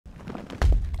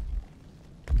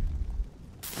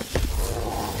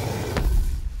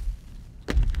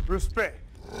Respect.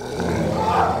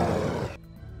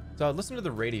 So I listened to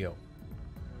the radio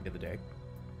the other day,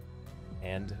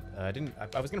 and I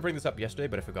was gonna bring this up yesterday,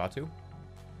 but I forgot to.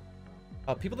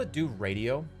 People that do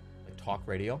radio, like talk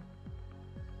radio,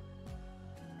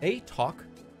 they talk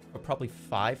for probably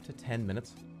 5 to 10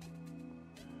 minutes,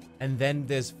 and then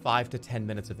there's 5 to 10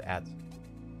 minutes of ads.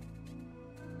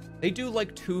 They do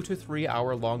like 2 to 3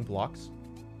 hour long blocks,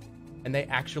 and they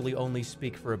actually only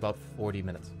speak for about 40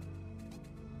 minutes.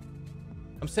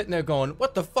 I'm sitting there going,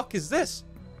 what the fuck is this?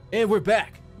 And we're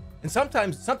back. And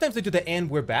sometimes they do the and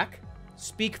we're back,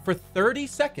 speak for 30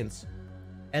 seconds,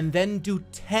 and then do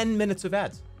 10 minutes of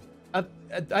ads.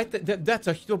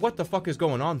 That's what the fuck is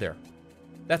going on there?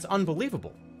 That's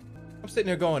unbelievable. I'm sitting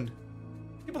there going,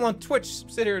 people on Twitch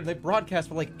sit here and they broadcast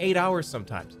for like 8 hours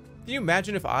sometimes. Can you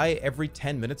imagine if I, every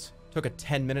 10 minutes, took a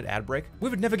 10-minute ad break? We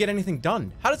would never get anything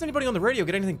done. How does anybody on the radio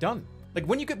get anything done? Like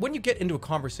when you get into a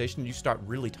conversation and you start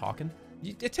really talking,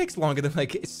 it takes longer than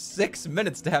like 6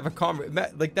 minutes to have a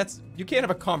you can't have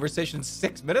a conversation in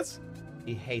 6 minutes.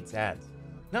 He hates ads.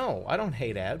 No, I don't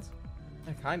hate ads.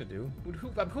 I kind of do.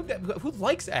 Who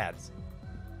likes ads?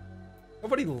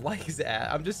 Nobody likes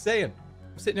ads. I'm just saying.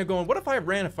 I'm sitting there going, what if I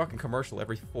ran a fucking commercial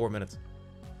every 4 minutes?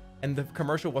 And the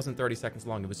commercial wasn't 30 seconds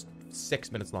long. It was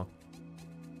 6 minutes long.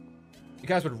 You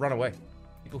guys would run away.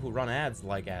 People who run ads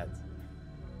like ads.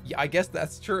 Yeah, I guess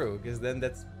that's true, because then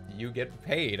you get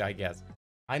paid, I guess.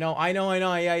 I know.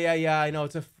 Yeah, I know.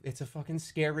 It's a fucking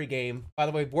scary game. By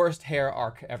the way, worst hair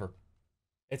arc ever.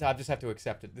 I just have to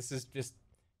accept it. This is just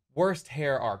worst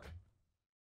hair arc.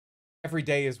 Every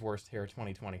day is worst hair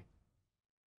 2020.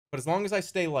 But as long as I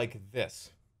stay like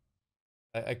this,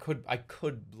 I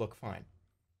could look fine.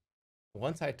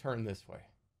 Once I turn this way,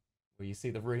 where you see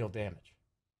the real damage.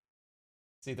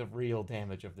 See the real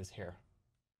damage of this hair.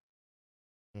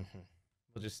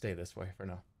 We'll just stay this way for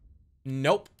now.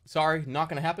 Nope. Sorry, not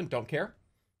gonna happen. Don't care.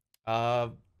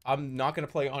 I'm not gonna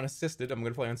play on assisted. I'm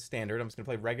gonna play on standard. I'm just gonna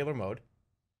play regular mode.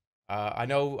 I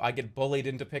know I get bullied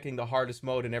into picking the hardest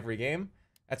mode in every game.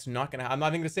 That's not gonna. I'm not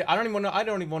even gonna say. I don't even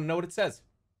want to know what it says.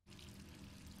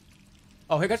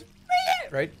 Oh, here goes.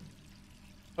 Right.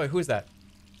 Wait, who is that?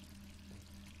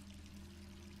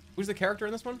 Who's the character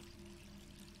in this one?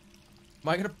 Am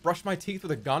I gonna brush my teeth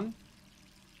with a gun?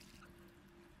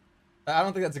 I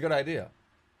don't think that's a good idea.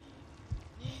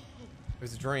 It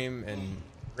was a dream, and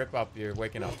rip up, you're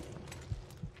waking up.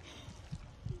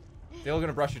 Still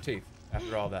gonna brush your teeth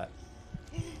after all that.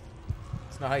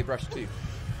 It's not how you brush your teeth.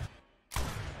 I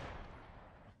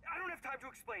don't have time to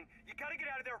explain. You gotta get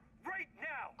out of there right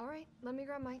now. All right, let me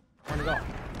grab mine. Turn it off.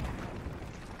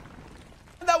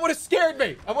 That would have scared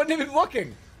me. I wasn't even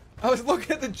looking. I was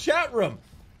looking at the chat room.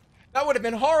 That would have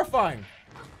been horrifying.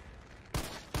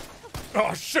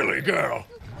 Oh, silly girl.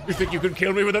 You think you can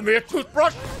kill me with a mere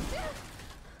toothbrush?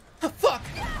 Oh, fuck.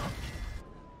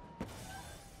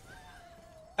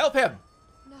 Help him.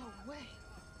 No way.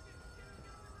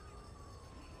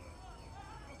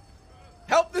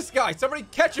 Help this guy. Somebody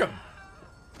catch him.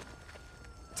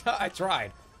 I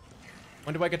tried.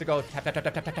 When do I get to go? Tap, tap, tap,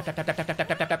 tap, tap, tap, tap, tap, tap, tap,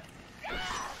 tap, tap, tap.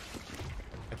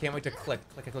 I can't wait to click,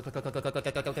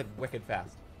 wicked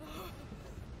fast.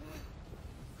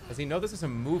 Does he know this is a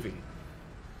movie?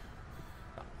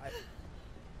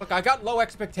 Look, I got low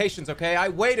expectations, okay? I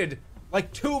waited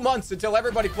like 2 months until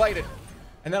everybody played it.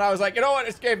 And then I was like, you know what?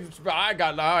 This game,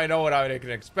 I know what I can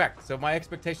expect. So my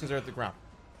expectations are at the ground.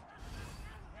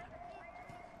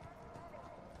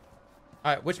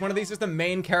 All right, which one of these is the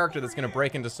main character that's going to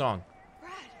break into song?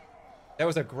 Brad. That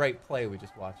was a great play we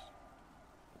just watched.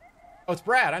 Oh, it's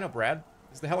Brad. I know Brad.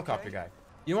 He's the helicopter guy.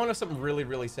 You want to know something really,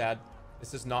 really sad?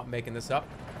 This is not making this up.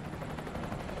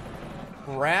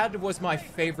 Brad was my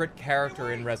favorite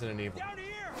character in Resident Evil.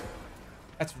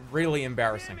 That's really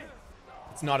embarrassing.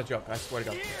 It's not a joke, I swear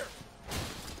to God.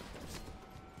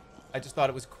 I just thought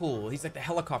it was cool. He's like the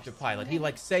helicopter pilot. He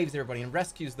like saves everybody and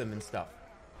rescues them and stuff.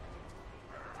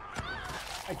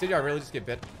 Hey, did I really just get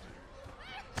bit?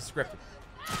 It's scripted.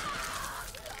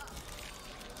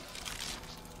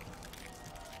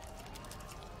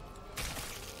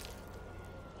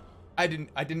 I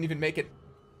didn't even make it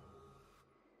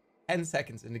 10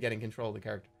 seconds into getting control of the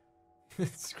character.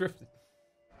 It's scripted.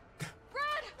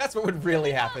 Brad! That's what would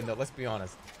really happen, though. Let's be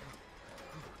honest.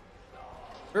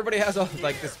 Everybody has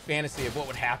like this fantasy of what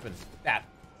would happen. That.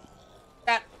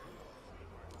 I'm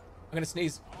gonna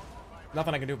sneeze.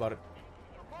 Nothing I can do about it.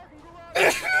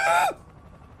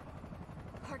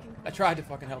 I tried to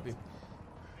fucking help you.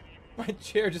 My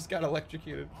chair just got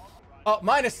electrocuted. Oh,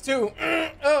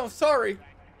 -2. Oh, sorry.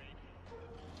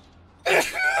 Sir,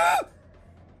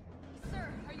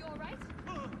 are you all right?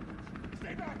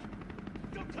 Stay back!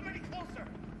 Don't come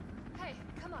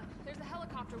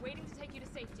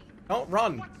Don't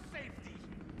run. What safety?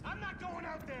 I'm not going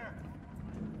out there.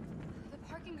 The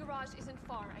parking garage isn't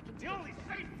far. I can The take only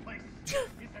safe place is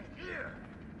in here.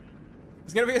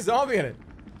 There's gonna be a zombie in it.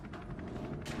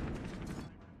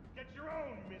 Get your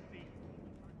own, Missy.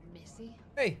 Missy?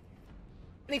 Hey,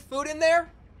 any food in there?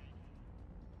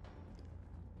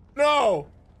 No!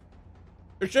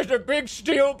 It's just a big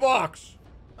steel box.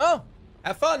 Oh,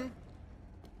 have fun.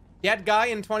 That guy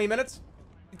in 20 minutes?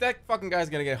 That fucking guy's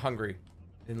gonna get hungry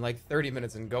in like 30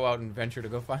 minutes and go out and venture to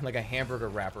go find like a hamburger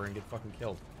wrapper and get fucking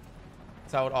killed.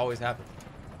 That's how it always happens.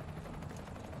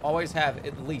 Always have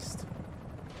at least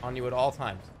on you at all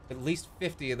times. At least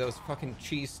 50 of those fucking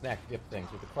cheese snack dip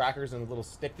things with the crackers and the little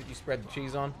stick that you spread the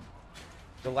cheese on.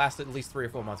 You'll last at least 3 or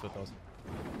 4 months with those.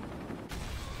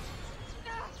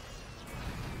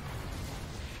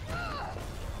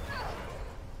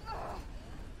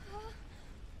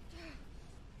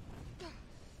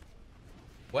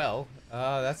 Well,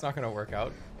 that's not gonna work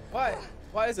out.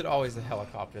 Why is it always the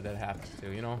helicopter that happens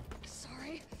to, you know?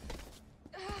 Sorry.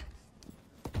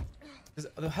 'Cause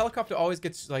the helicopter always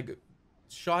gets, like,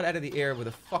 shot out of the air with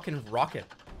a fucking rocket.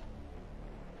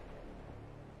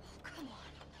 Come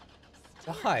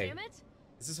on. Why? Damn it.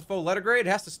 Is this a full letter grade? It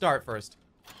has to start first.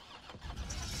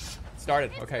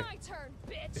 Started, It's okay. my turn,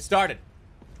 bitch. It started.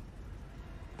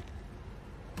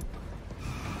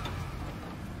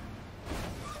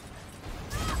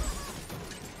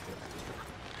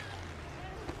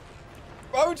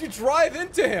 Why would you drive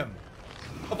into him?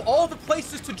 Of all the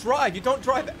places to drive, you don't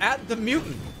drive at the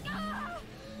mutant.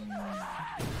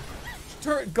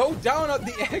 Go down at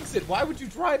the exit. Why would you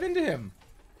drive into him?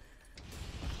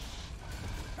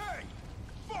 Hey,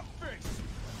 fuckface!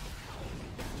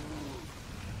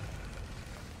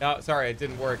 No, sorry, it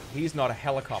didn't work. He's not a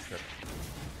helicopter.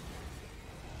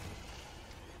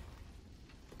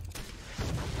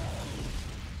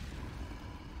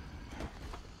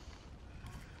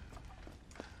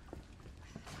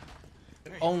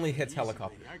 It only hits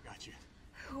helicopter. I got you.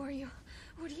 Who are you?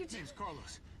 What do you do? Name's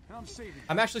Carlos, and I'm saving you.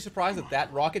 I'm actually surprised that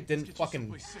that rocket didn't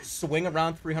fucking swing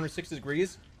around 360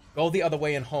 degrees, go the other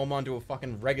way and home onto a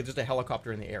fucking regular, just a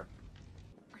helicopter in the air.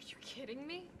 Are you kidding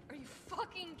me? Are you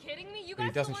fucking kidding me? You But he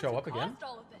guys doesn't the show ones up who again? caused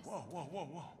all of this. Whoa. What are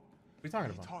you talking What are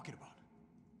about? you talking about?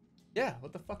 Yeah,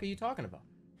 what the fuck are you talking about?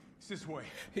 It's this way.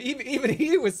 Even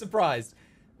he was surprised.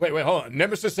 Wait, hold on.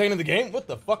 Nemesis ain't in the game? What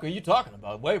the fuck are you talking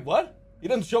about? Wait, what? He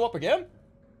doesn't show up again?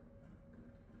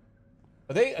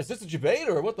 Is this a debate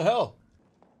or what the hell?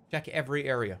 Check every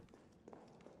area.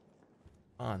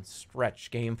 On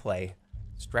stretch gameplay.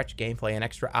 Stretch gameplay an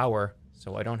extra hour,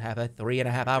 so I don't have a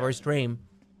 3.5 hour stream.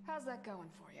 How's that going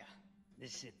for you? The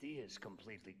city is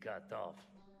completely cut off.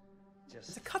 Just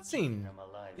It's a cutscene. them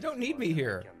alive You don't need before me we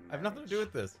here. can I have nothing to do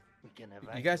with this. We can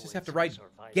You guys just have to evacuate write some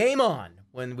survivors. game on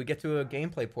when we get to a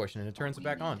gameplay portion and it turns it We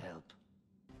back need on. help.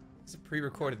 It's a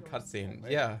pre-recorded cutscene.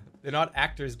 Yeah, they're not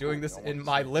actors doing this in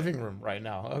my living room right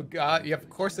now. Oh god, yeah, of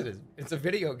course it is. It's a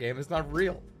video game. It's not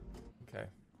real. Okay.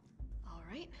 All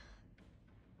right.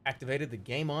 Activated the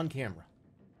game on camera.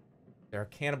 There are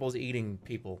cannibals eating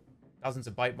people. Thousands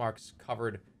of bite marks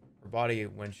covered her body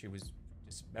when she was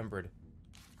dismembered.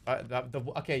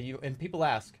 Okay, and people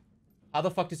ask, how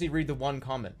the fuck does he read the one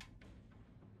comment?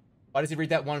 Why does he read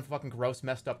that one fucking gross,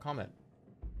 messed up comment?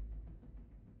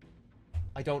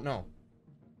 I don't know.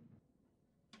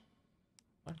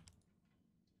 What?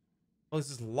 Oh, this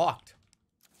is locked.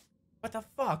 What the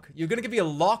fuck? You're gonna give me a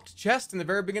locked chest in the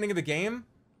very beginning of the game?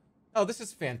 Oh, this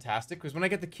is fantastic, because when I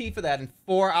get the key for that in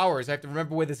 4 hours, I have to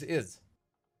remember where this is.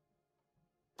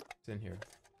 It's in here.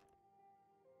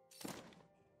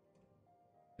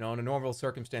 You know, in a normal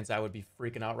circumstance, I would be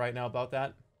freaking out right now about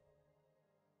that. What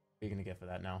are you gonna get for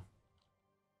that now?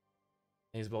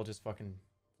 May as well just fucking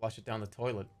flush it down the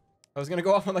toilet. I was gonna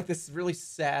go off on like this really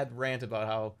sad rant about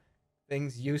how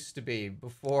things used to be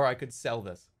before I could sell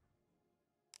this.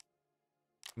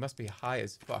 He must be high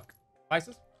as fuck.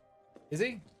 Spices? Is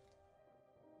he?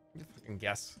 You fucking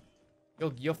guess.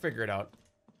 You'll figure it out.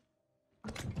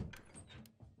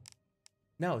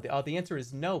 No, the answer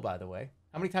is no, by the way.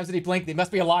 How many times did he blink? He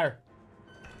must be a liar.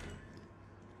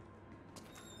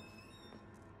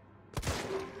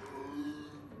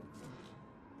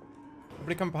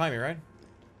 Nobody come behind me, right?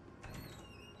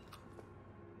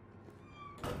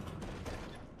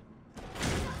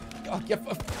 Oh, yeah.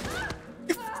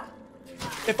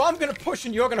 If I'm gonna push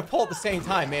and you're gonna pull at the same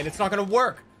time, man, it's not gonna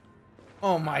work.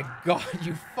 Oh my god,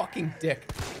 you fucking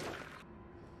dick.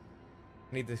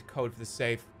 I need the code for the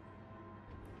safe.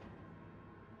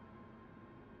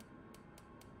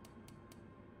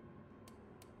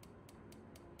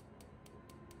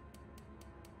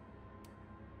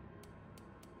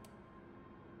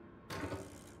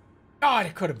 God,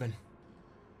 it could have been.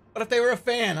 But if they were a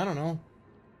fan, I don't know.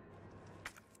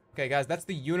 Okay, guys, that's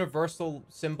the universal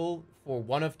symbol for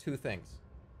one of two things.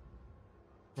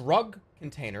 Drug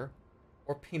container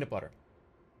or peanut butter.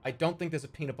 I don't think there's a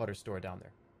peanut butter store down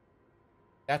there.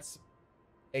 That's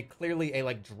clearly a,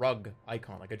 like, drug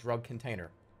icon, like a drug container.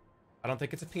 I don't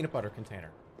think it's a peanut butter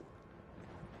container.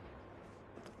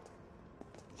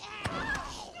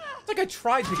 It's like I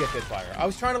tried to get bit by her. I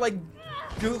was trying to, like,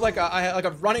 do, like,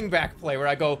 a running back play where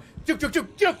I go, juke, juke,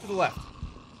 juke, juke to the left.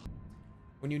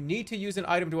 When you need to use an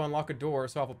item to unlock a door or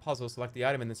solve a puzzle, select the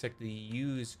item and then select the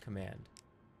use command.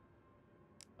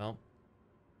 Well,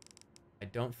 I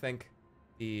don't think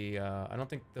the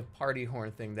party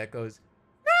horn thing that goes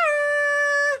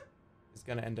is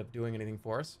gonna end up doing anything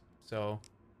for us. So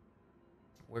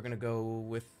we're gonna go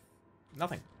with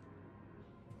nothing.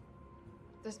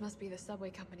 This must be the subway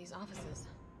company's offices.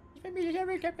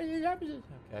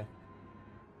 Okay.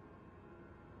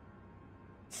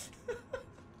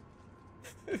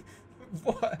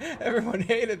 What? Everyone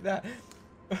hated that.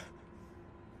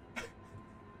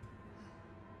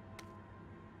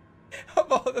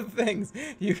 Of all the things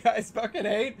you guys fucking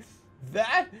hate,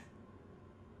 that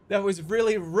was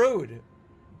really rude.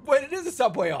 But it is a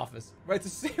Subway office, right? It's a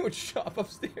sandwich shop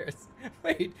upstairs.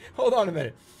 Wait, hold on a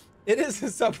minute. It is a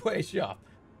Subway shop.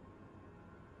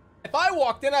 If I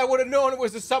walked in, I would have known it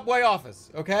was a Subway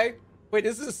office, okay? Wait,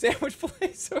 is this a sandwich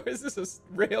place or is this a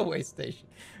railway station?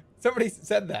 Somebody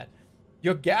said that.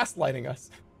 You're gaslighting us.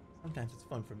 Sometimes it's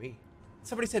fun for me.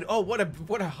 Somebody said, "Oh, what a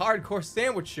hardcore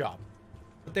sandwich shop."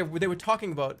 But they were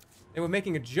talking about, they were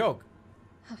making a joke.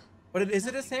 But is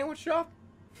it a sandwich shop?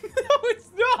 No,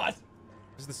 it's not.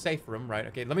 This is the safe room, right?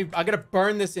 Okay, I gotta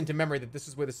burn this into memory that this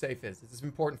is where the safe is. This is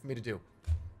important for me to do.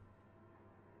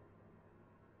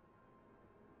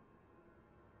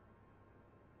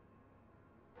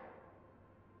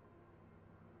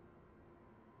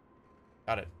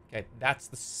 Got it. Okay, that's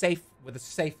the safe, where the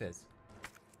safe is.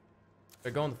 Did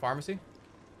I go in the pharmacy?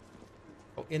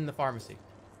 Oh, in the pharmacy.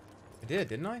 I did,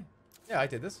 didn't I? Yeah, I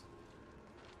did this.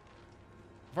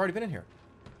 I've already been in here.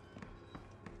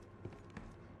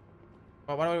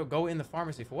 Well, why do I go in the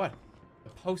pharmacy for what? The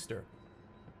poster.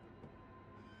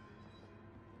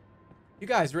 You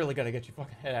guys really gotta get your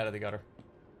fucking head out of the gutter.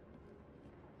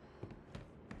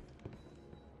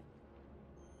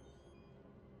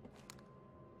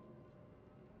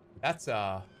 That's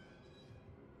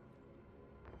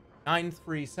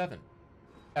 937.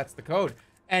 That's the code.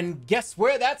 And guess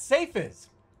where that safe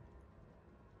is?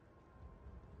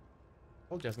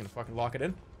 Told you I was gonna fucking lock it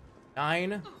in.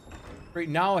 9. Great.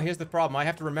 Now here's the problem. I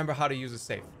have to remember how to use a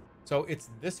safe. So it's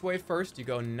this way first. You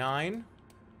go 9.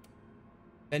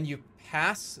 Then you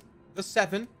pass the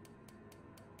 7.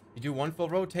 You do one full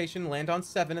rotation, land on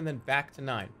 7, and then back to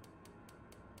 9.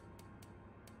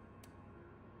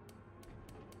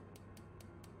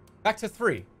 Back to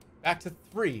 3. Back to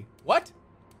 3. What?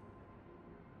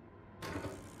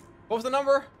 What was the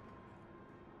number?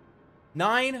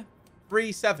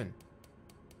 937.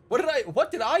 What did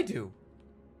I do?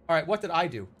 All right, what did I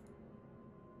do?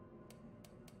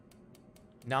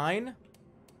 9.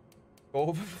 Go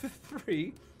over the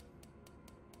 3.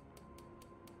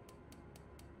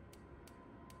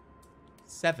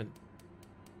 7.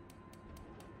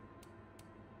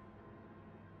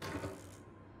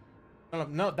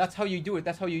 No, that's how you do it.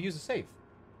 That's how you use a safe.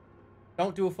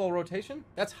 Don't do a full rotation.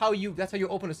 That's how you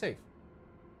open a safe.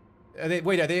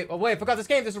 Wait, I forgot this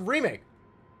game. This is a remake.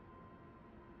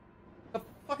 The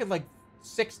fucking, like,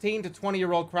 16 to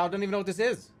 20-year-old crowd don't even know what this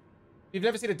is. You've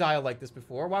never seen a dial like this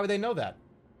before. Why would they know that?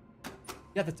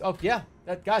 Yeah,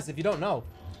 guys, if you don't know,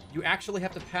 you actually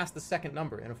have to pass the second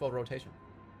number in a full rotation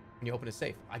when you open a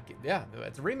safe. Yeah,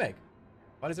 it's a remake.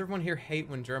 Why does everyone here hate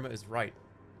when Germa is right?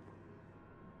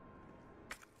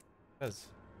 Because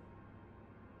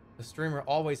the streamer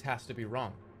always has to be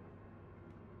wrong.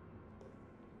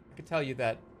 I could tell you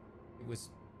that it was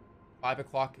 5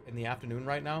 o'clock in the afternoon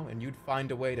right now, and you'd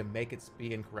find a way to make it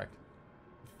be incorrect.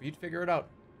 You'd figure it out.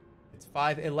 It's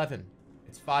 5:11.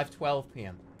 It's 5:12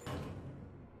 p.m.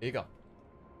 There you go.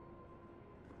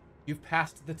 You've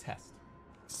passed the test.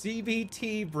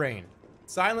 CBT Brain.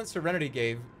 Silent Serenity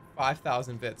gave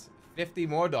 5,000 bits, $50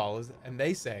 more, and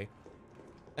they say,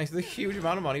 thanks to the huge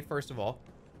amount of money, first of all.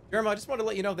 Jeremy, I just want to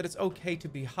let you know that it's okay to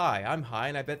be high. I'm high,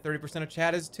 and I bet 30% of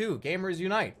chat is too. Gamers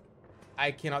unite.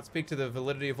 I cannot speak to the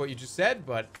validity of what you just said,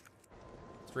 but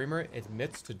streamer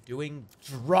admits to doing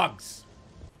drugs.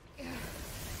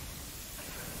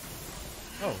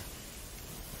 Oh.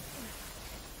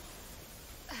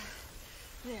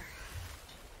 There.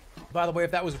 By the way,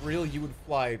 if that was real, you would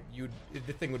fly.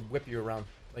 The thing would whip you around,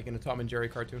 like in a Tom and Jerry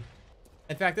cartoon.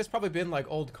 In fact, there's probably been like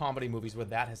old comedy movies where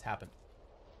that has happened.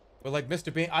 Where like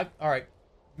Mr. Bean, all right,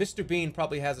 Mr. Bean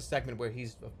probably has a segment where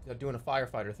he's doing a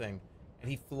firefighter thing, and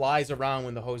he flies around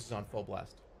when the hose is on full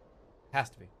blast. Has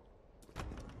to be.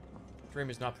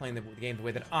 Dreamer's not playing the game the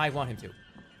way that I want him to.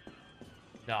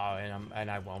 No,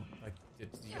 and I won't. Like,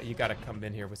 you gotta come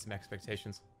in here with some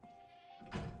expectations.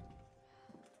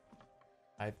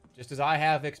 Just as I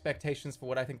have expectations for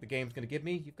what I think the game's gonna give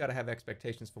me, you've got to have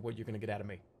expectations for what you're gonna get out of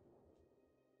me.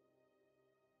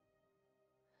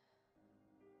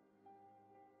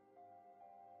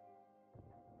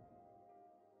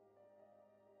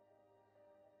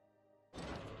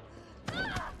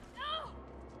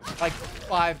 Like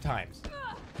 5 times.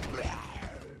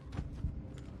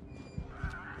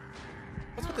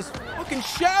 What's with this fucking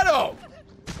shadow?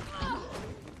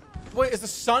 Wait, is the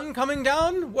sun coming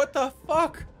down? What the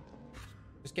fuck?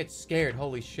 Just get scared.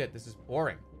 Holy shit, this is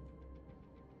boring.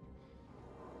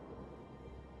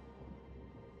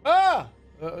 Ah!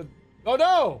 Oh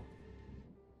no!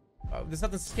 There's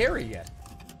nothing scary yet.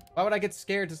 Why would I get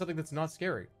scared to something that's not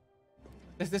scary?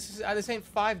 This ain't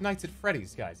Five Nights at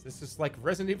Freddy's, guys. This is like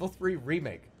Resident Evil 3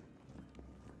 Remake.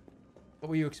 What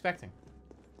were you expecting?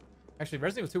 Actually,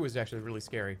 Resident Evil 2 was actually really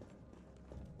scary.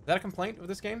 Is that a complaint with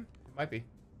this game? It might be.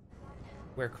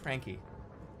 We're cranky.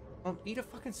 Well, eat a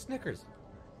fucking Snickers.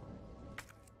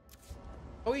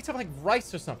 Go eat some like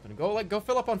rice or something. Go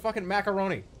fill up on fucking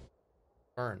macaroni.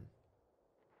 Burn.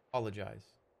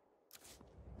 Apologize.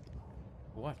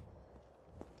 What?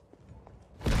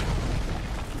 I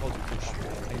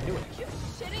knew it. Are you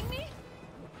shitting me?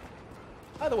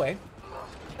 By the way,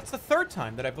 that's the 3rd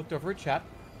time that I've looked over at chat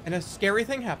and a scary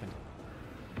thing happened.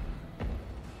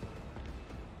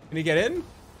 Can he get in?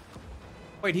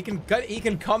 Wait, he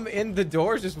can come in the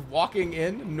doors just walking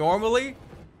in normally?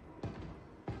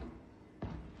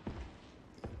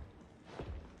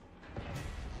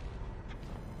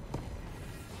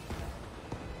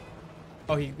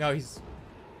 Oh, he's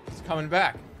coming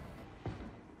back.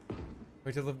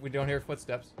 Wait till we don't hear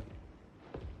footsteps.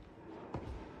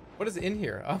 What is in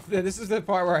here? Oh, this is the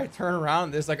part where I turn around.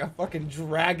 There's like a fucking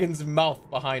dragon's mouth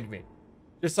behind me.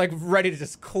 Just like ready to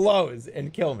just close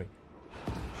and kill me.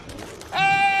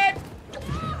 Hey!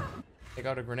 Take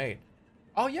out a grenade.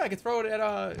 Oh yeah, I can throw it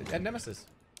at Nemesis.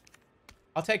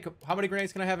 I'll take, how many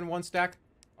grenades can I have in one stack?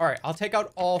 All right, I'll take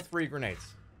out all 3 grenades.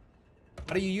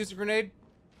 How do you use a grenade?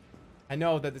 I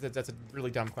know that that's a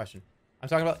really dumb question. I'm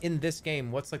talking about in this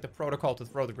game, what's like the protocol to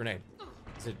throw the grenade?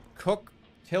 Is it cook,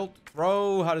 tilt,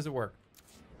 throw? How does it work?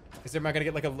 Am I gonna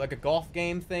get like a golf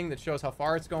game thing that shows how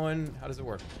far it's going? How does it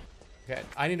work? Okay,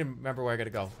 I need to remember where I gotta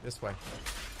go. This way.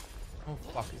 Oh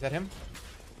fuck, is that him?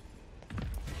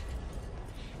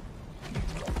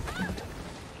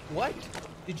 What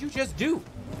did you just do?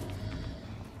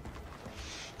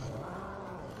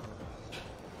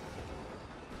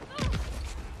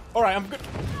 All right, I'm good.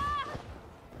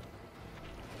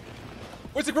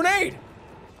 Where's the grenade?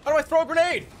 How do I throw a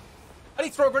grenade? How do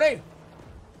you throw a grenade?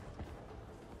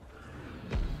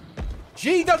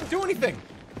 G doesn't do anything.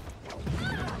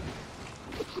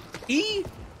 E?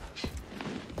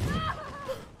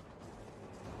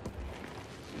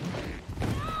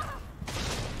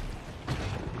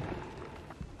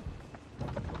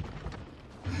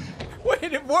 Wait,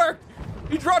 it worked.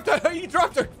 He dropped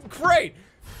a crate.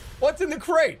 What's in the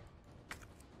crate?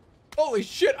 Holy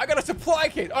shit, I got a supply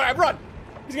case. All right, run.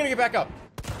 He's gonna get back up.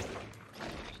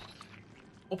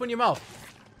 Open your mouth.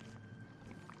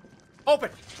 Open.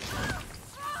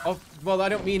 Oh, well, I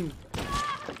don't mean...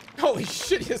 Holy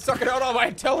shit, you're sucking out all my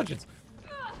intelligence.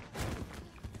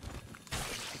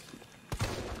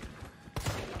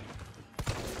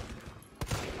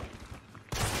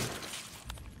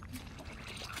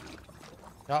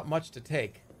 Not much to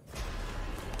take.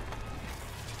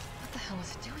 What the hell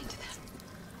was it doing to them?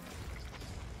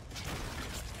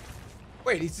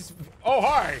 Wait, he's just... Oh,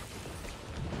 hi.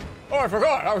 Oh, I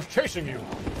forgot. I was chasing you.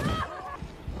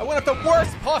 I went up the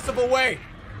worst possible way.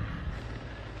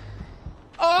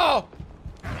 Oh!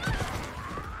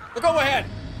 Let go of my head.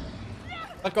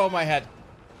 Let go of my head.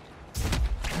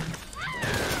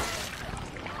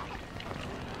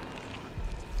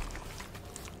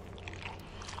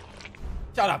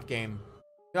 Shut up, game.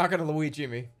 You're not gonna Luigi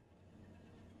me.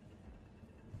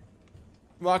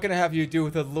 I'm not gonna have you do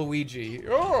with a Luigi.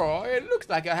 Oh, it looks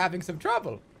like you're having some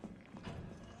trouble.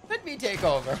 Let me take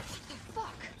over.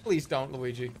 Fuck. Please don't,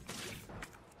 Luigi.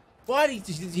 What?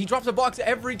 He drops a box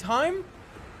every time?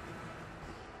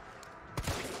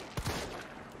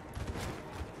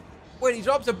 Wait, he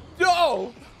drops a...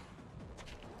 No!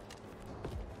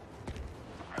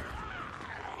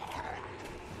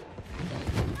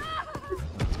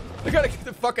 I gotta...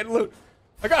 fucking loot.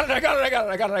 I got it, I got it, I got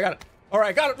it, I got it, I got it. All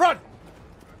right, got it, run.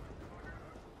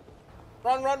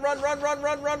 Run, run, run, run, run,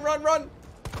 run, run, run, run.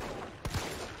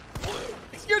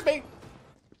 Excuse me.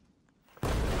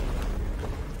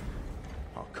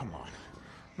 Oh, come on.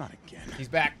 Not again. He's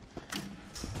back.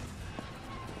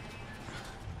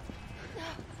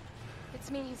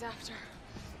 It's me he's after.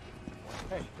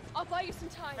 Hey, I'll buy you some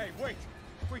time. hey, wait.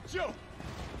 Wait, Jill.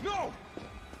 No!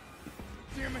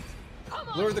 Damn it. Come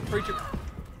on. Lure the creature.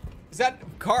 Is that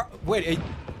car? Wait.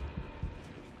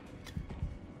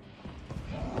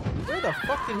 Where the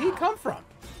fuck did he come from?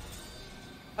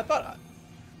 I thought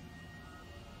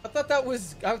that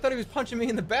was. I thought he was punching me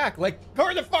in the back. Like,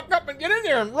 hurry the fuck up and get in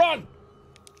there and run.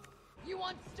 You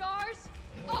want stars?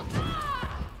 Oh,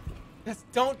 ah! Just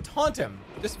don't taunt him.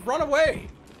 Just run away.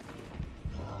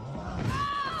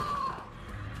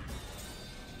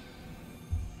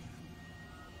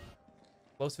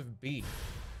 Explosive B.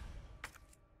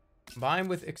 Combine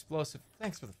with explosive.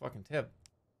 Thanks for the fucking tip.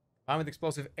 Combine with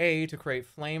explosive A to create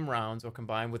flame rounds, or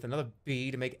combine with another B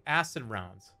to make acid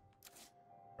rounds.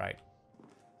 Right.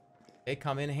 They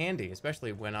come in handy,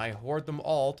 especially when I hoard them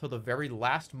all till the very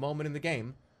last moment in the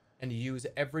game and use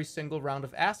every single round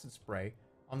of acid spray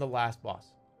on the last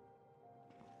boss.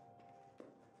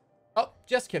 Oh,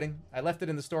 just kidding. I left it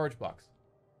in the storage box.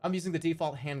 I'm using the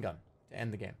default handgun to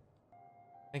end the game.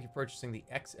 Thank you for purchasing the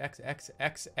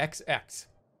XXXXXX.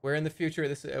 Where in the future,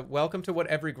 this welcome to what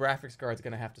every graphics card is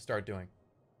going to have to start doing.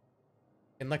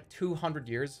 In like 200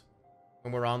 years,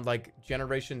 when we're on like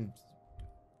generation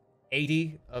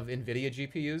 80 of NVIDIA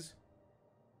GPUs,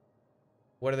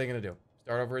 what are they going to do?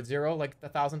 Start over at 0 like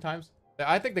 1,000 times?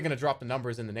 I think they're going to drop the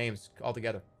numbers in the names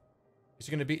altogether. It's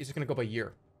just going to go by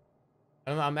year.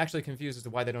 I don't know, I'm actually confused as to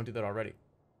why they don't do that already.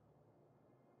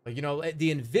 Like, you know,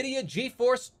 the NVIDIA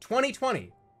GeForce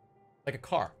 2020. Like a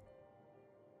car.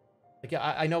 Like,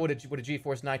 yeah, I know what a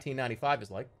GeForce 1995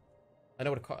 is like. I know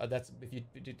what a car, that's if you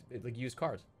like used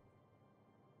cars.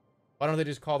 Why don't they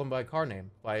just call them by car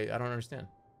name? I don't understand.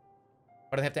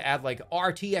 Why do they have to add like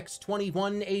RTX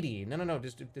 2180? No,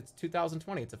 just it's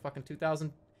 2020. It's a fucking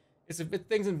 2000.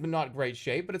 Things in not great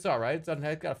shape, but it's all right. It's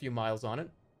got a few miles on it.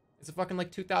 It's a fucking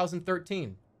like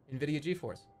 2013 NVIDIA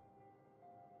GeForce.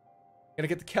 Gonna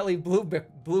get the Kelly Blue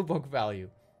Book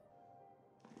value.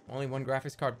 Only one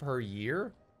graphics card per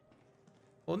year?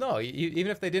 Well, no.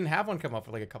 Even if they didn't have one come up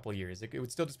for like a couple of years, it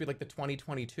would still just be like the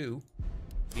 2022.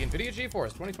 The NVIDIA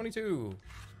GeForce 2022.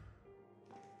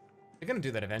 They're gonna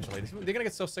do that eventually. They're gonna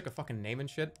get so sick of fucking naming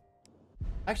shit.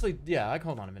 Actually, yeah. Like,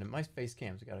 hold on a minute. My face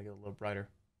cams gotta get a little brighter.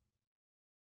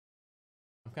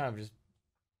 I'm kind of just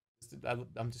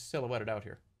I'm just silhouetted out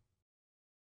here.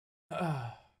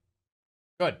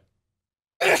 Good.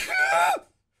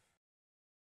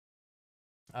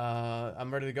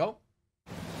 I'm ready to go.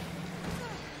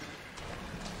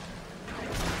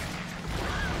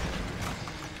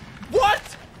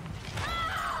 What?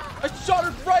 I shot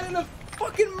her right in the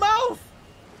fucking mouth.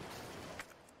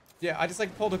 Yeah, I just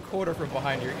like pulled a quarter from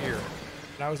behind your ear.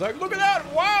 And I was like, look at that.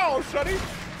 Wow, Shuddy.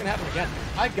 It's gonna happen again.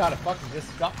 I gotta fucking just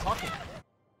stop talking.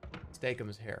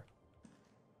 Steakham's hair.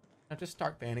 Now just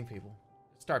start banning people.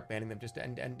 Start banning them. Just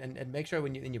and make sure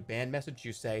when you in your ban message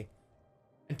you say,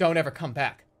 and don't ever come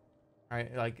back. All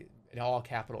right, like in all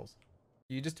capitals.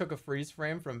 You just took a freeze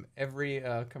frame from every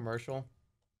commercial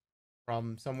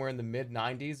from somewhere in the mid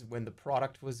 90s when the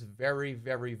product was very,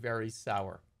 very, very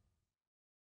sour.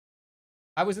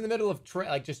 I was in the middle of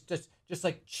like just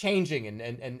like changing and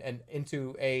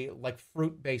into a like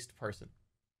fruit based person.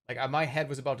 Like my head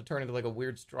was about to turn into like a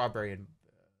weird strawberry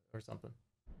or something.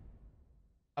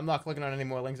 I'm not clicking on any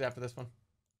more links after this one.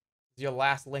 It's your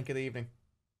last link of the evening.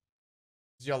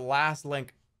 It's your last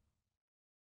link.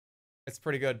 It's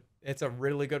pretty good. It's a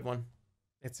really good one.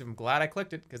 I'm glad I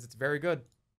clicked it because it's very good.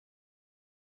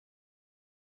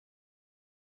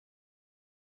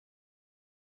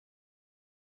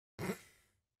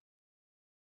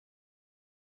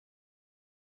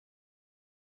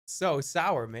 So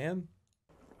sour, man.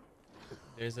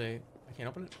 There's I can't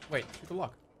open it. Wait, shoot the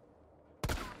lock.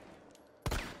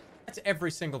 That's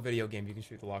every single video game you can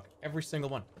shoot the lock. Every single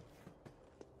one.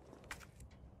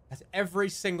 That's every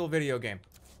single video game.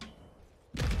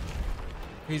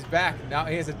 He's back. Now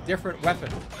he has a different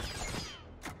weapon.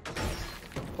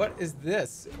 What is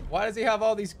this? Why does he have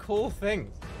all these cool things?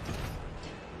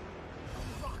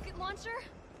 Rocket launcher?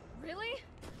 Really?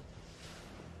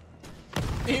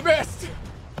 He missed!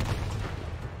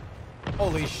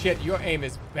 Holy shit, your aim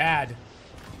is bad.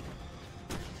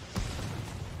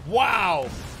 Wow!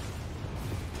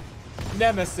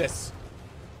 Nemesis.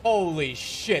 Holy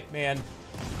shit, man.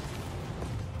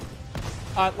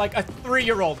 like a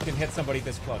 3-year-old can hit somebody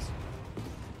this close.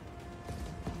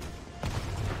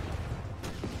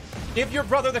 Give your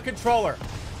brother the controller.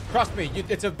 Trust me,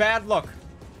 it's a bad look.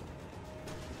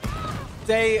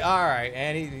 Stay, all right,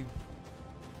 and he...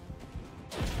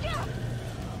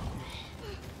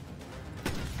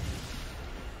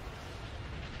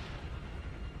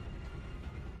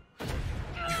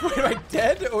 Wait, am I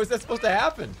dead? Or was that supposed to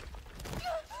happen?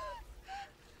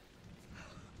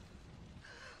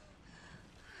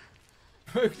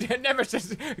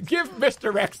 Nemesis, give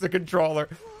Mr. X the controller.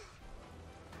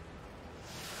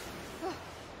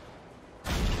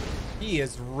 He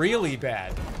is really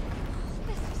bad.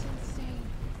 This is insane.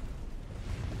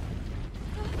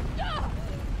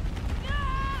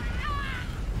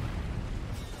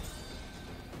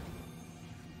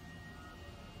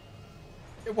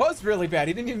 It was really bad.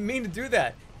 He didn't even mean to do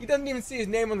that. He doesn't even see his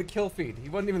name on the kill feed. He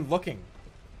wasn't even looking.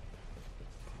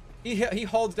 He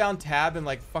holds down tab in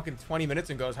like fucking 20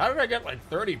 minutes and goes, how did I get like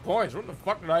 30 points? What the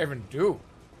fuck did I even do?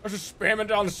 I was just spamming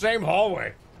down the same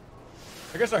hallway.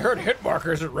 I guess I heard hit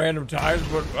markers at random times,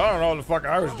 but I don't know what the fuck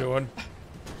I was doing.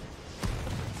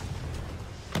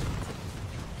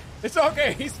 It's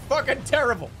okay, he's fucking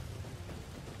terrible.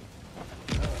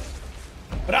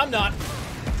 But I'm not.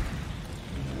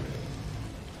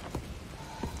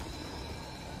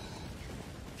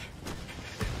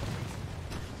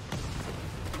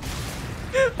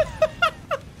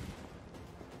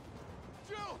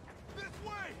 Joe, this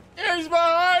way! He's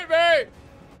behind me!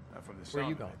 Not from the Where are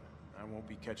you sound of going? it, I won't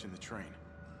be catching the train.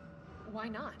 Why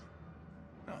not?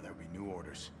 No, there'll be new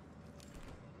orders.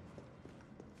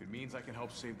 If it means I can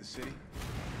help save the city,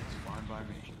 it's fine by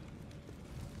me.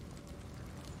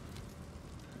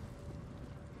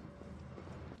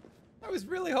 I was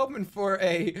really hoping for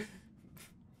a...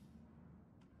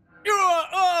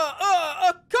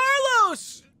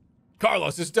 Carlos!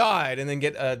 Carlos has died, and then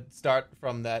get a start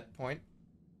from that point.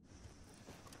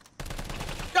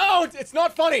 No, it's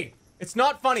not funny. It's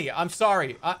not funny. I'm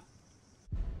sorry. I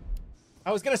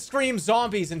was gonna scream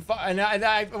zombies and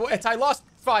I lost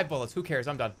 5 bullets. Who cares?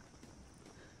 I'm done.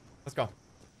 Let's go.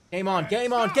 Game on.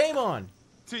 Game on. Game on.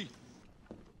 T.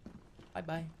 Bye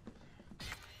bye.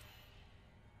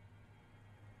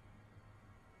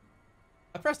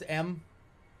 I pressed M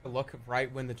to look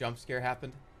right when the jump scare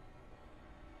happened.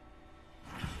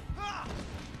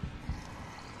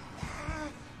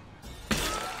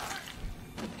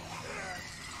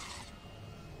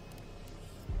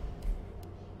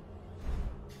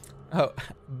 Oh,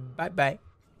 bye bye.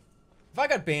 If I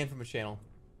got banned from a channel,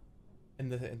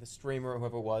 and the streamer or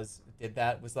whoever it was did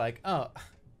that, was like, oh,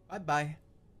 bye bye.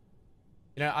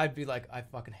 You know, I'd be like, I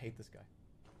fucking hate this guy.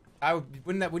 I would,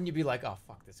 wouldn't you be like, oh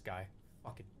fuck this guy,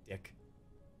 fucking dick.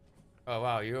 Oh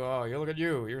wow, you look at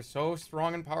you, you're so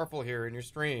strong and powerful here in your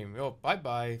stream. Oh, bye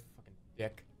bye, fucking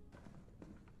dick.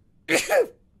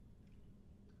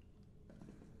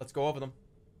 Let's go over them.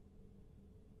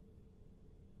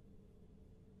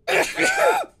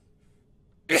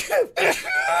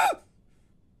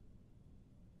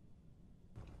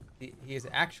 He is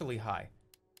actually high.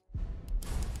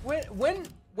 When,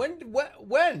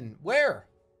 where?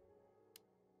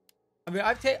 I mean,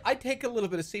 I take a little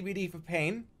bit of CBD for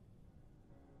pain.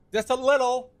 Just a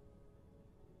little.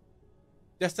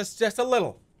 Just a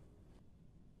little.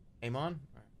 Game on.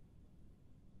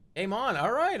 Game on.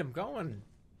 All right, I'm going.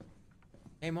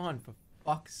 Game on, for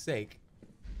fuck's sake.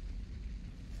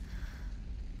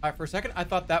 All right, for a second, I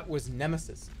thought that was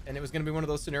Nemesneeze, and it was gonna be one of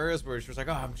those scenarios where she was like,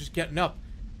 "Oh, I'm just getting up."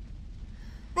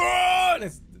 And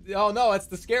it's, oh no, it's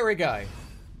the scary guy.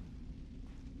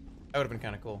 That would have been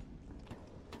kind of cool.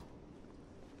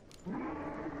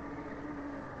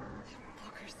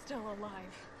 Fucker's still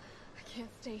alive. I can't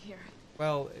stay here.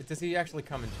 Well, does he actually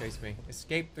come and chase me?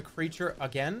 Escape the creature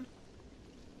again?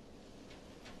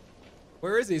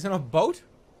 Where is he? He's on a boat?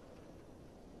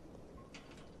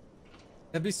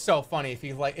 That'd be so funny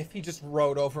if he just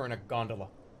rode over in a gondola.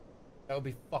 That would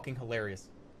be fucking hilarious.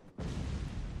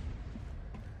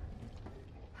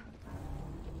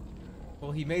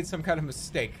 Well, he made some kind of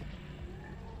mistake.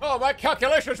 Oh, my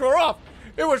calculations were off!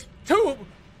 It was 2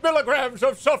 milligrams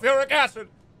of sulfuric acid!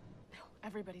 No,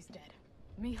 everybody's dead.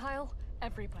 Mikhail,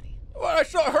 everybody. Well, I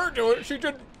saw her do it. She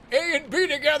did A and B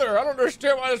together. I don't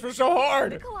understand why this was so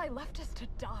hard. Nikolai left us to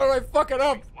die. How did I fuck it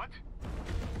up? What?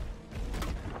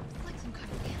 It's like some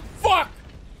kind of animal. Fuck!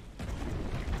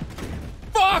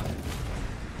 Fuck!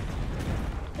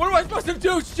 What am I supposed to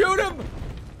do? Shoot him?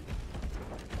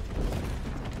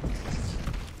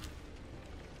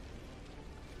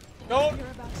 No. You're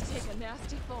about to take a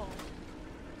nasty fall.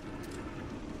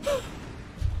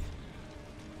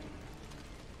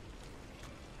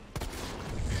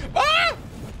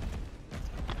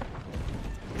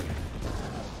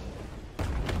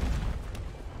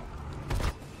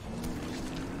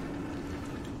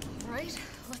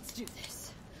 do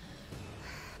this.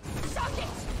 Suck it!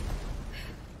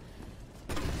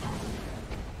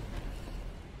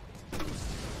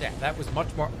 Yeah, that was much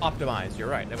more optimized. You're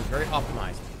right. That was very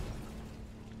optimized.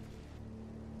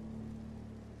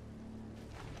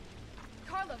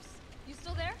 Carlos, you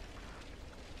still there?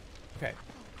 Okay.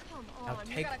 Oh, come Now on.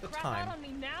 take You gotta the crap time. out on me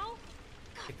now?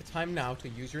 Take the time now to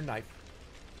use your knife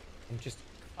and just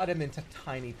cut him into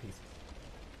tiny pieces.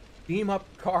 Beam up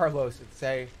Carlos and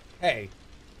say, hey,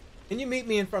 can you meet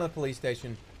me in front of the police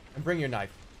station and bring your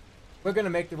knife? We're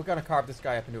gonna carve this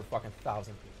guy up into a fucking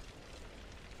 1,000 pieces.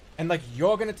 And like,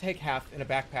 you're gonna take half in a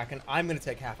backpack and I'm gonna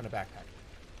take half in a backpack.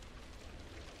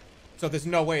 So there's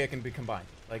no way it can be combined.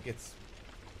 Like,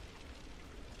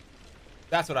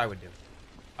 that's what I would do.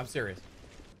 I'm serious.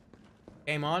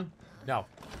 Game on? No.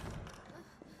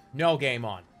 No game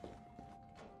on.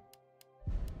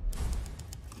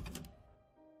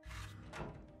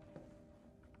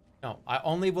 No, I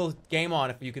only will game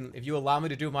on if you allow me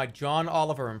to do my John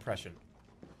Oliver impression.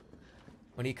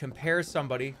 When he compares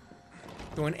somebody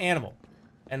to an animal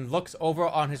and looks over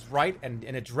on his right and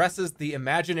addresses the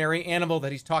imaginary animal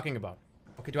that he's talking about.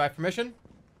 Okay, do I have permission?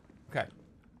 Okay.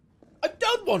 I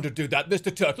don't want to do that,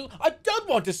 Mr. Turtle. I don't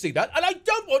want to see that, and I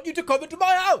don't want you to come into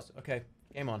my house. Okay,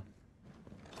 game on.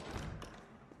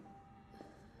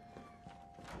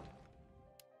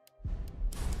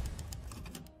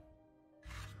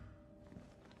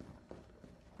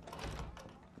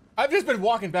 I've just been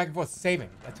walking back and forth saving.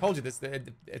 I told you this.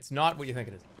 It's not what you think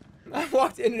it is. I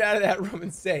walked in and out of that room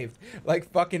and saved.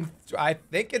 Like fucking, I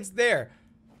think it's there.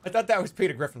 I thought that was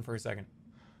Peter Griffin for a second.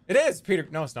 It is Peter.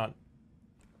 No, it's not.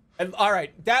 And all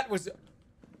right,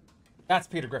 that's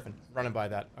Peter Griffin running by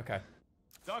that. Okay.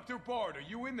 Dr. Bard, are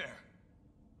you in there?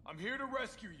 I'm here to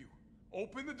rescue you.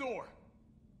 Open the door.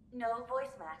 No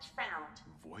voice match found.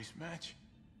 Voice match?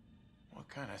 What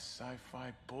kind of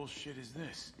sci-fi bullshit is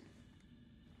this?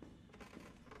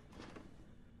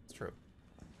 It's true.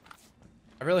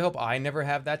 I really hope I never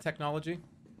have that technology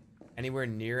anywhere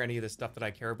near any of the stuff that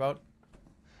I care about.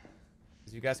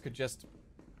 Because you guys could just,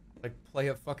 like, play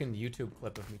a fucking YouTube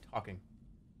clip of me talking.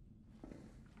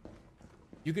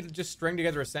 You could just string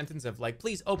together a sentence of, like,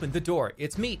 please open the door.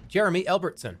 It's me, Jeremy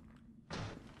Albertson.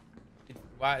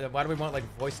 Why do we want, like,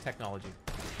 voice technology?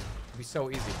 It'd be so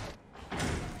easy.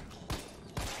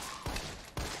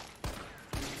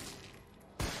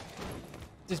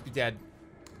 Just be dead.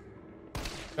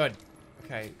 Good.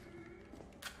 Okay.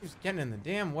 He's getting in the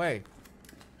damn way.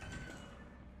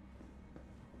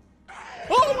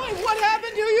 Oh my, what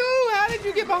happened to you? How did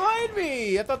you get behind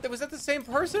me? I thought was that the same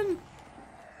person?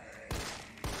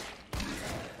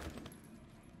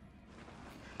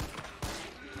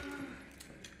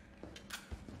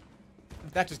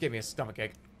 That just gave me a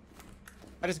stomachache.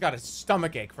 I just got a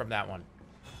stomachache from that one.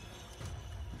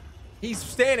 He's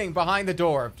standing behind the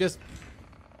door. Just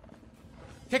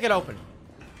kick it open.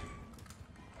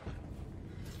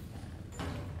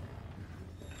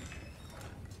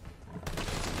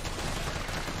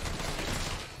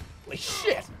 Holy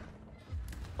shit!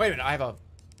 Wait a minute, I have a...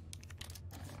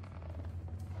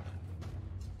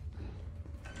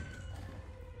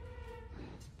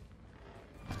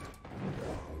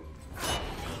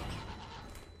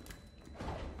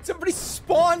 Somebody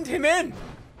spawned him in!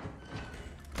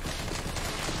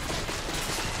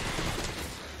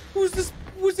 Who's this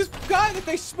guy that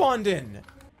they spawned in?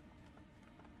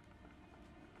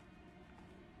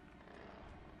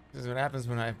 This is what happens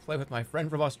when I play with my friend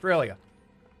from Australia.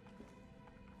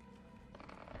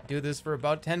 Do this for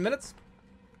about 10 minutes.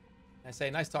 I say,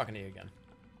 nice talking to you again.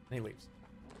 And he leaves.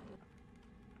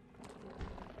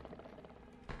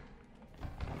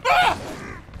 Ah!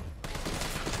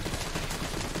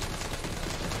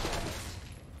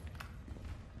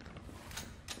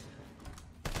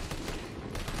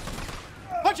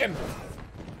 Punch him!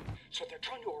 So they're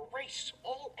trying to erase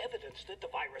all evidence that the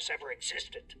virus ever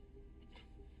existed.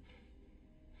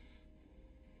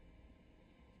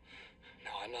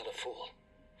 No, I'm not a fool.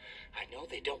 I know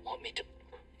they don't want me to...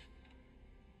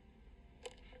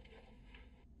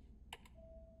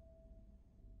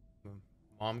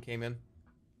 Mom came in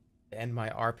to end my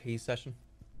RP session.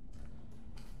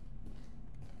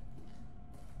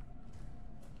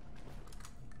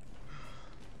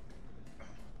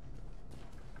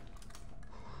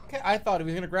 Okay, I thought he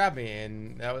was gonna grab me,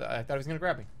 and I thought he was gonna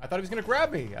grab me. I thought he was gonna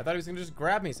grab me. I thought he was gonna just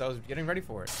grab me, so I was getting ready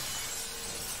for it.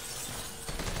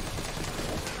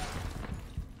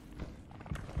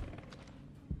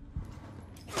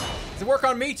 Does it work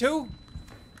on me too?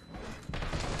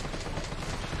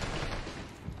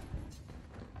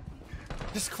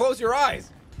 Just close your eyes.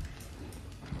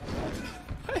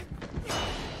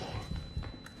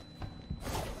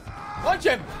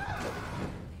 touch him!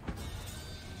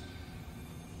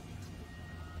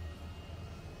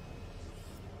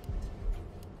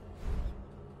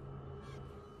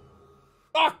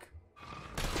 Fuck!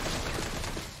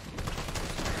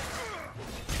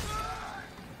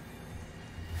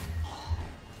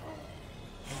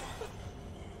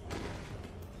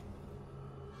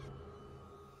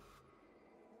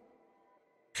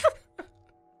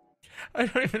 I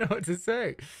don't even know what to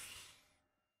say.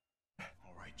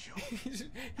 All right, Joe.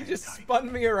 he just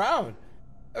spun me around.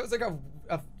 That was like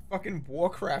a fucking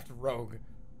Warcraft rogue.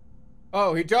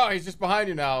 Oh, he's just behind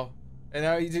you now. And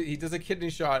now he does a kidney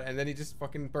shot, and then he just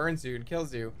fucking burns you and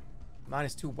kills you.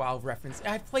 -2 WoW reference.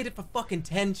 I've played it for fucking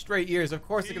 10 straight years. Of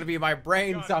course it's gonna be in my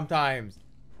brain sometimes.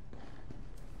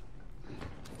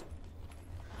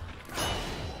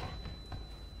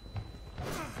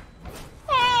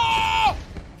 Oh!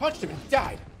 Punched him and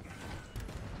died.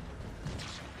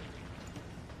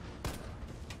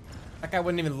 That guy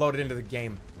wasn't even loaded into the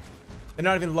game. They're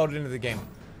not even loaded into the game.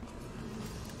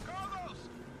 Carlos,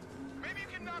 maybe you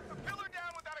can knock the pillar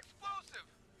down with that explosive.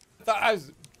 I thought I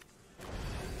was...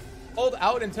 Hold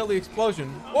out until the explosion.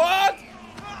 What?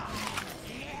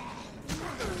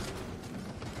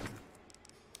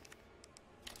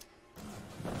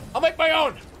 I'll make my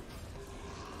own.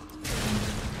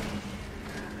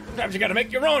 Sometimes you gotta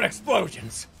make your own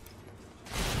explosions.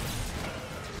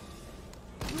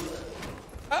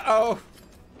 Uh-oh.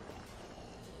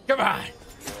 Come on.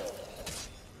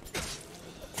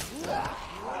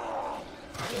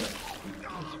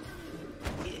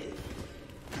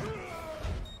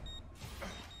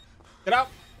 Get out.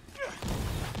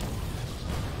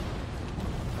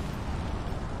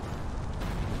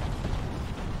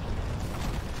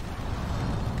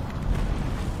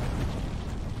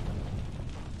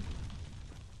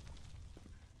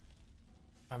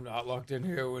 I'm not locked in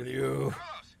here with you.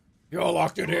 You're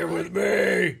locked in here with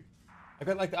me. I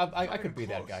bet like I could be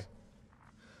that guy.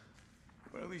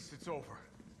 But at least it's over.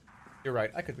 You're right.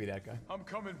 I could be that guy. I'm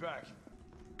coming back.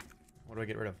 What do I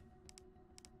get rid of?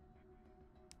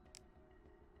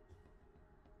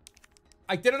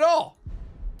 I did it all.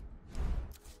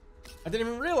 I didn't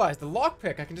even realize the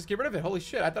lockpick. I can just get rid of it. Holy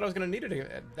shit! I thought I was gonna need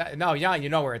it. No, yeah, you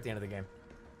know we're at the end of the game.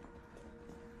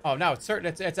 Oh, now it's certain.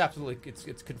 It's absolutely.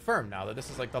 It's confirmed now that this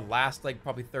is like the last like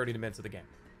probably 30 minutes of the game.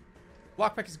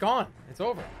 Lockpick is gone. It's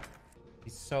over.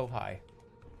 He's so high.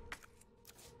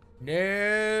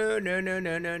 No, no, no,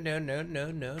 no, no, no, no,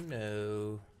 no, no,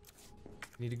 no.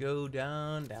 Need to go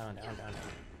down, down, down, down, down.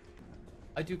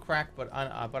 I do crack, but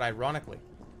ironically.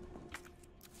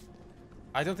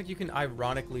 I don't think you can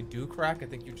ironically do crack. I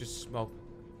think you just smoke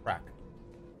crack.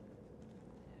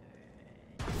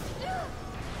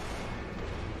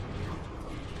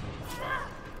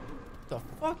 The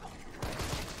fuck?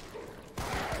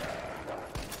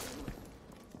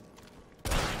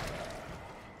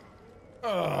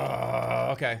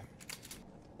 Okay.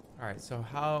 All right, so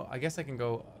how... I guess I can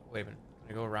go... Wait a minute.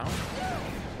 Can I go around?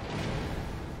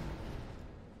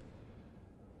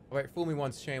 Alright, fool me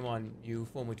once, shame on you.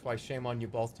 Fool me twice, shame on you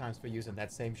both times for using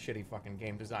that same shitty fucking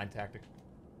game design tactic.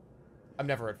 I'm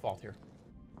never at fault here.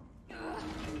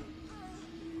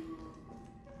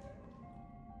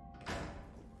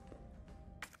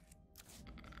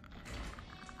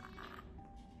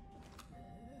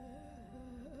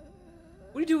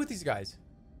 What do you do with these guys?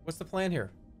 What's the plan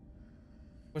here?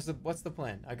 What's the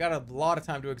plan? I got a lot of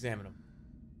time to examine them.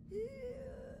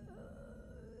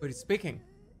 But he's speaking.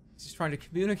 He's just trying to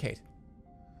communicate.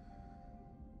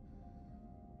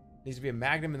 Needs to be a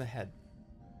magnum in the head.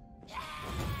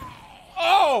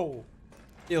 Oh!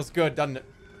 Feels good, doesn't it?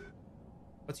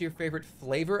 What's your favorite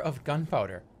flavor of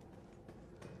gunpowder?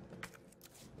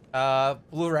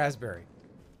 Blue raspberry.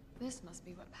 This must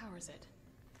be what powers it.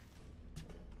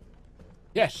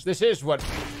 Yes, this is what...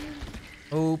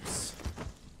 Oops.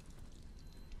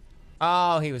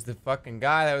 Oh, he was the fucking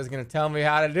guy that was gonna tell me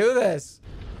how to do this.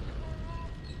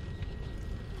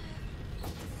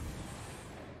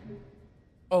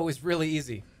 Oh, it was really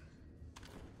easy.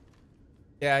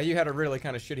 Yeah, you had a really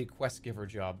kind of shitty quest giver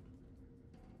job.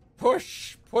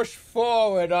 Push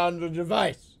forward on the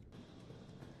device.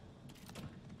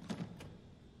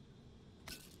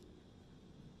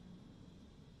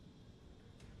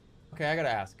 Okay, I gotta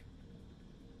ask.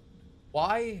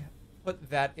 Why put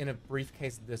that in a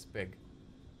briefcase this big?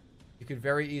 You could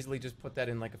very easily just put that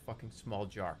in like a fucking small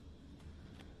jar.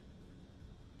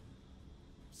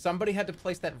 Somebody had to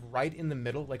place that right in the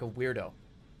middle like a weirdo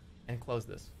and close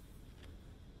this.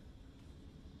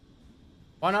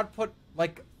 Why not put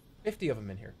like 50 of them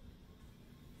in here?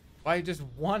 Why just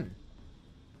one?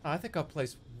 Oh, I think I'll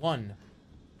place one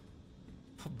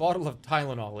a bottle of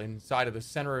Tylenol inside of the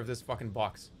center of this fucking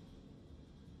box.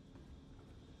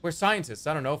 We're scientists.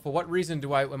 I don't know. For what reason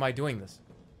am I doing this?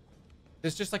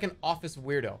 There's just like an office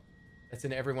weirdo that's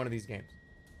in every one of these games.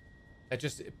 That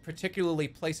just particularly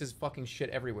places fucking shit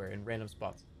everywhere in random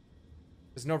spots.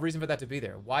 There's no reason for that to be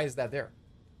there. Why is that there?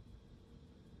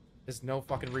 There's no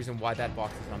fucking reason why that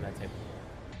box is on that table.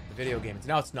 The video game.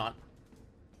 No, it's not.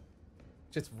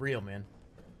 Shit's real, man.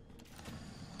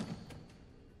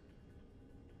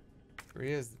 Here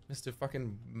he is, Mr.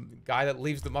 fucking guy that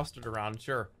leaves the mustard around.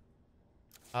 Sure.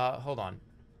 Hold on.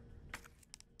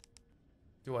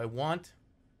 Do I want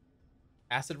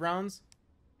acid rounds?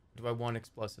 Or do I want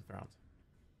explosive rounds?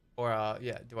 Or,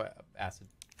 yeah, do I... acid.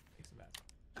 Take some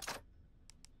acid.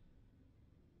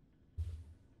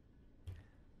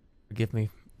 Forgive me,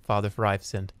 Father, for I've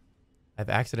sinned. I've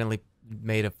accidentally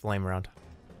made a flame round.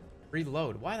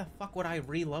 Reload. Why the fuck would I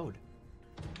reload?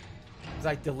 Because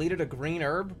I deleted a green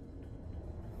herb?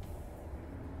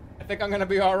 I think I'm gonna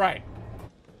be alright.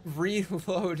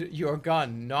 Reload your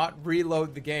gun, not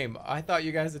reload the game. I thought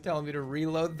you guys were telling me to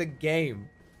reload the game.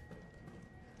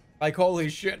 Like, holy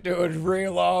shit, dude,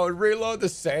 reload the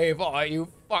save. Oh, you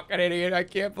fucking idiot, I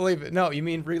can't believe it. No, you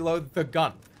mean reload the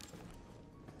gun.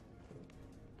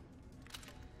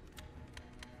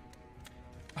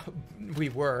 We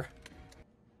were.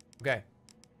 Okay.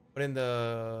 Put in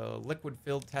the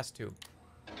liquid-filled test tube.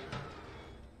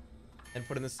 And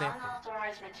put in the sample.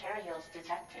 Unauthorized materials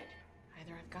detected.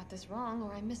 Either I've got this wrong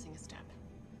or I'm missing a step.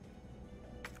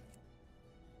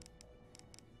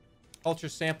 Culture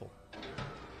sample.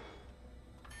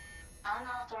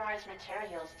 Unauthorized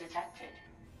materials detected.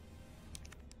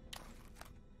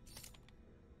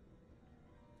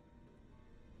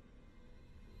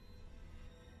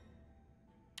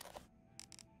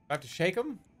 I have to shake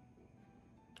them?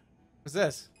 What's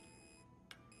this?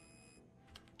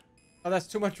 Oh, that's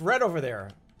too much red over there.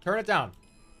 Turn it down.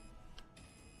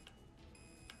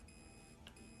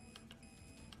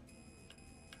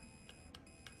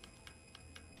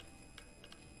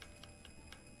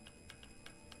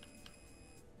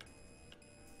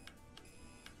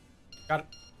 Got it.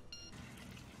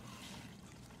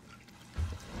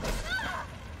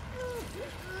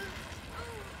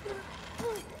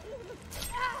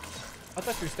 I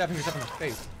thought you were stabbing yourself in the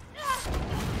face.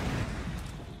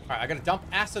 Alright, I gotta dump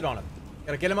acid on him.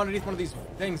 Gotta get him underneath one of these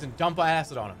things and dump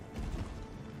acid on him.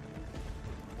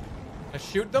 I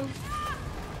shoot them?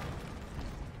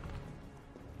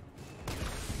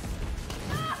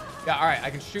 Yeah, alright, I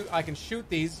can shoot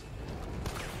these.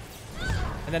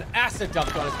 And then acid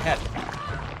dumped on his head.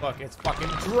 Look, it's fucking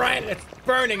draining, it's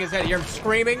burning his head. You hear him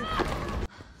screaming?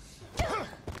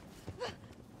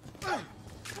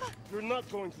 You're not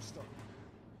going to stop.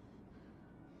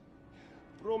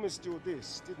 Promised you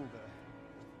this, didn't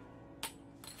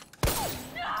I?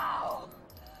 No!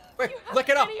 Quick, You have lick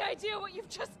it up. any idea what you've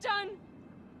just done?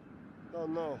 Oh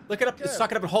no. Lick it up,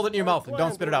 suck it up and hold it in your mouth and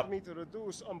don't spit it out. Me to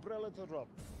reduce umbrella to drop.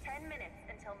 10 minutes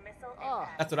until missile Ah.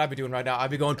 impact. That's what I'd be doing right now.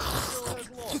 I'd be going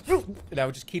and I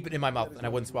would just keep it in my mouth and I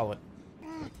wouldn't swallow it.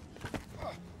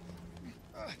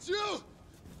 Jill!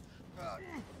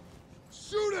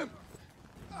 Shoot him!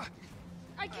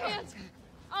 I can't!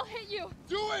 I'll hit you!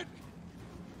 Do it!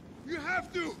 You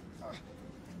have to!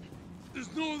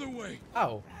 There's no other way.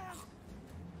 Oh.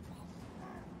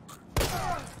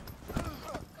 Carlos!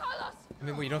 I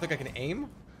mean, what, you don't think I can aim?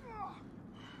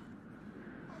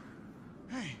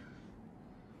 Hey,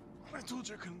 I told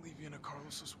you I couldn't leave you in a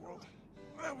Carlos's world.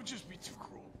 That would just be too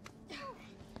cruel.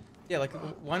 Yeah, like,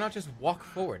 why not just walk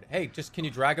forward? Hey, just, can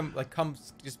you drag him, like, come,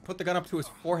 just put the gun up to his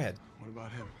forehead. What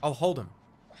about him? I'll hold him.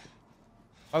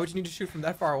 Why would you need to shoot from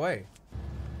that far away?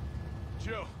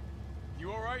 Jill,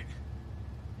 you alright?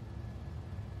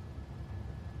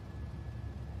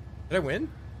 Did I win?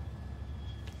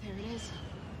 There it is.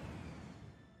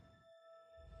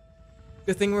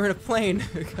 Good thing we're in a plane,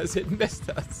 because it missed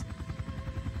us.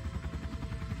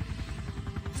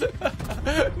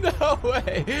 No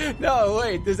way! No,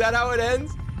 wait, is that how it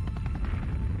ends?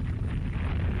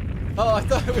 Oh, I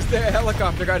thought it was the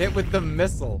helicopter got hit with the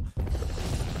missile.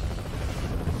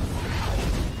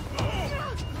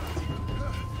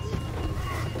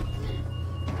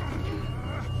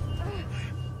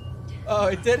 Oh,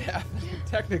 it did happen.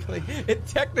 Technically. It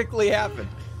technically happened.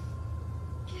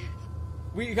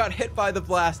 We got hit by the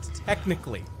blast,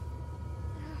 technically.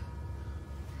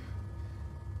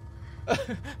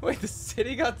 Wait, the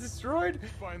city got destroyed?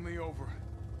 It's finally over.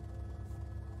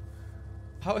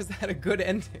 How is that a good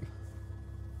ending?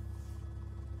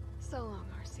 So long,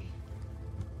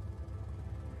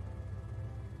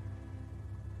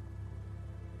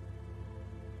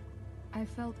 RC. I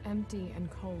felt empty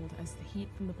and cold as the heat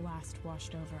from the blast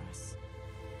washed over us.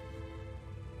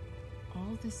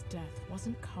 All this death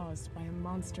wasn't caused by a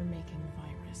monster-making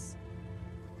virus.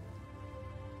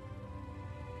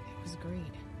 It was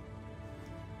greed.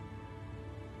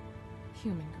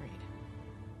 Human greed.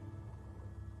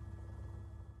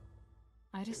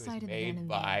 I decided then Made and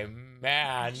by there,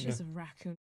 man. ashes of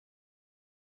raccoon.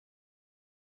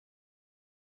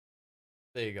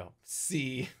 There you go.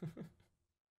 C.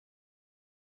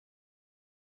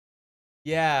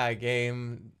 Yeah,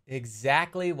 game.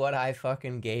 Exactly what I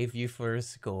fucking gave you for a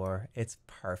score. It's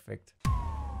perfect.